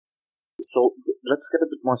So let's get a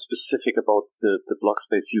bit more specific about the block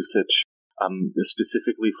space usage,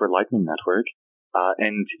 specifically for Lightning Network.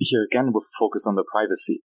 And here again, we'll focus on the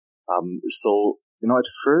privacy. So, at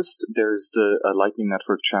first there's the Lightning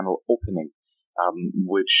Network channel opening,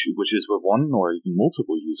 which is where one or even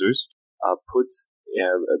multiple users put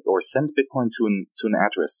or send Bitcoin to an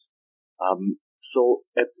address. So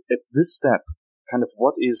at this step, kind of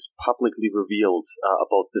what is publicly revealed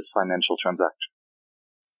about this financial transaction?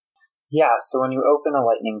 Yeah, so when you open a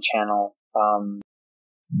Lightning channel,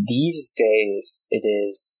 these days it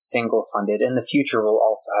is single funded. In the future, we'll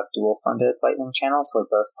also have dual funded Lightning channels where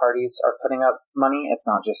both parties are putting up money. It's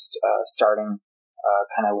not just starting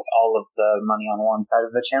kind of with all of the money on one side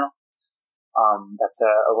of the channel. That's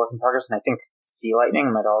a work in progress, and I think C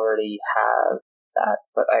Lightning might already have that,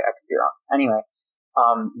 but I could be wrong. Anyway,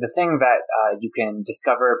 the thing that you can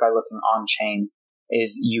discover by looking on-chain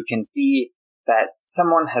is you can see that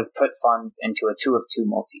someone has put funds into a 2 of 2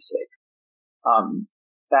 multisig.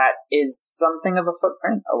 That is something of a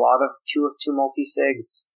footprint. A lot of 2 of 2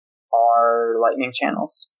 multisigs are Lightning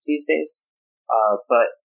channels these days.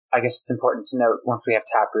 But I guess it's important to note, once we have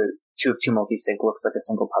Taproot, 2 of 2 multisig looks like a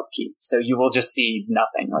single pub key. So you will just see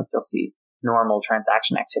nothing. Like, you'll see normal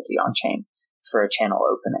transaction activity on chain for a channel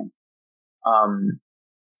opening.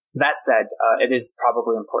 That said, it is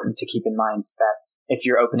probably important to keep in mind that if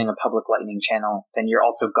you're opening a public Lightning channel, then you're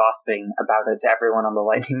also gossiping about it to everyone on the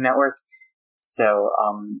Lightning network. So,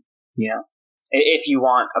 if you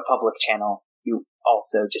want a public channel, you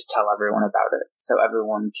also just tell everyone about it, so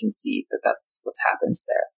everyone can see that that's what happens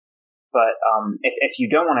there. But if you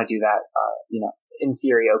don't want to do that, in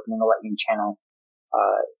theory, opening a Lightning channel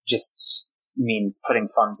just means putting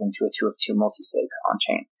funds into a 2 of 2 multisig on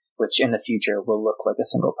chain, which in the future will look like a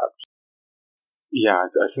single pub. Yeah,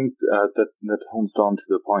 I think that hones down to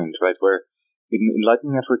the point, right, where in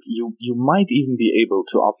Lightning Network, you might even be able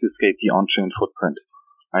to obfuscate the on-chain footprint,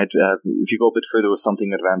 right? If you go a bit further with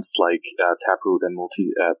something advanced like Taproot and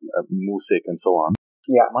MuSig and so on,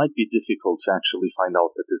 yeah, it might be difficult to actually find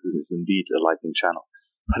out that this is indeed a Lightning channel.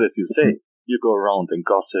 But as you say, you go around and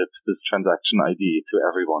gossip this transaction ID to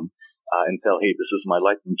everyone and tell, hey, this is my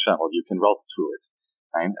Lightning channel, you can route through it,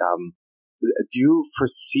 right? Do you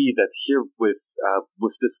foresee that here with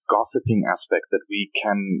this gossiping aspect that we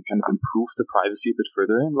can kind of improve the privacy a bit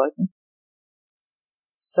further in Lightning?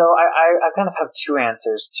 So I kind of have two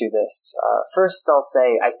answers to this. First, I'll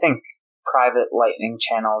say I think private Lightning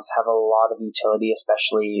channels have a lot of utility,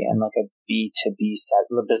 especially in like a B2B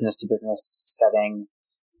business to business setting.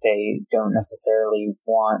 They don't necessarily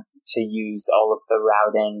want to use all of the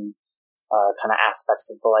routing kind of aspects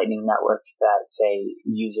of the Lightning network that, say,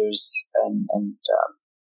 users and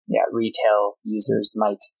retail users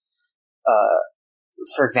might.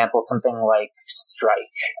 For example, something like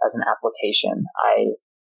Strike as an application, I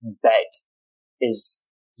bet is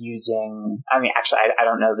using. I mean, actually, I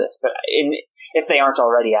don't know this, but if they aren't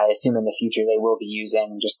already, I assume in the future they will be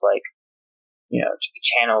using just like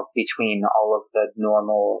channels between all of the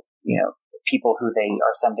normal people who they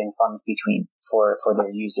are sending funds between for their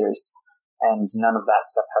users. And none of that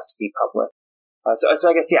stuff has to be public. So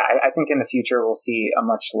I guess, I think in the future we'll see a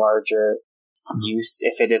much larger use,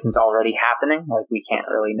 if it isn't already happening, like we can't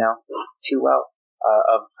really know too well,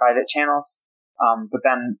 of private channels. But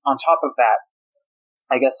then on top of that,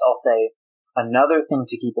 I guess I'll say another thing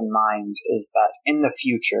to keep in mind is that in the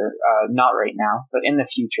future, not right now, but in the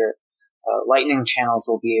future, Lightning channels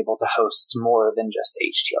will be able to host more than just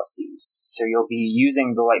HTLCs. So you'll be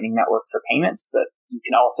using the Lightning network for payments, but you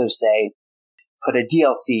can also say, put a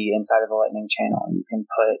DLC inside of a Lightning channel. You can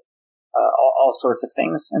put all sorts of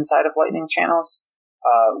things inside of Lightning channels,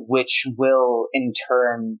 which will in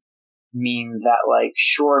turn mean that, like,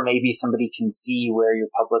 sure, maybe somebody can see where your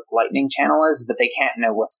public Lightning channel is, but they can't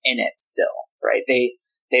know what's in it still, right?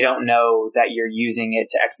 They don't know that you're using it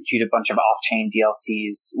to execute a bunch of off-chain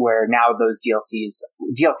DLCs, where now those DLCs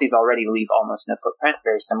already leave almost no footprint,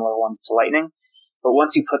 very similar ones to Lightning. But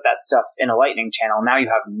once you put that stuff in a Lightning channel, now you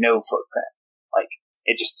have no footprint. Like,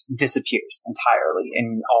 it just disappears entirely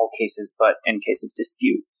in all cases, but in case of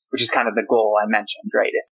dispute, which is kind of the goal I mentioned,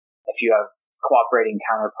 right? If you have cooperating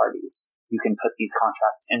counterparties, you can put these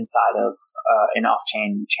contracts inside of an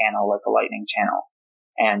off-chain channel like a Lightning channel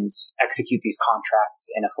and execute these contracts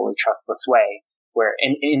in a fully trustless way, where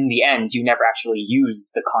in the end, you never actually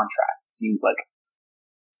use the contracts. You, like,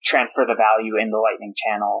 transfer the value in the Lightning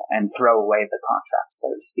channel and throw away the contract, so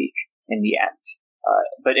to speak, in the end.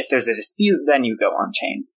 But if there's a dispute, then you go on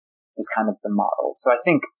chain, is kind of the model. So I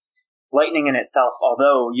think Lightning in itself,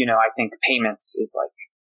 although, I think payments is like,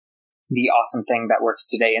 the awesome thing that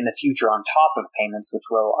works today in the future on top of payments,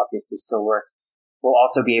 which will obviously still work, will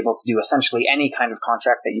also be able to do essentially any kind of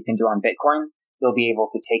contract that you can do on Bitcoin. You'll be able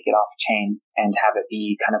to take it off chain and have it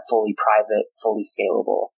be kind of fully private, fully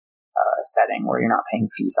scalable setting where you're not paying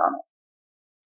fees on it.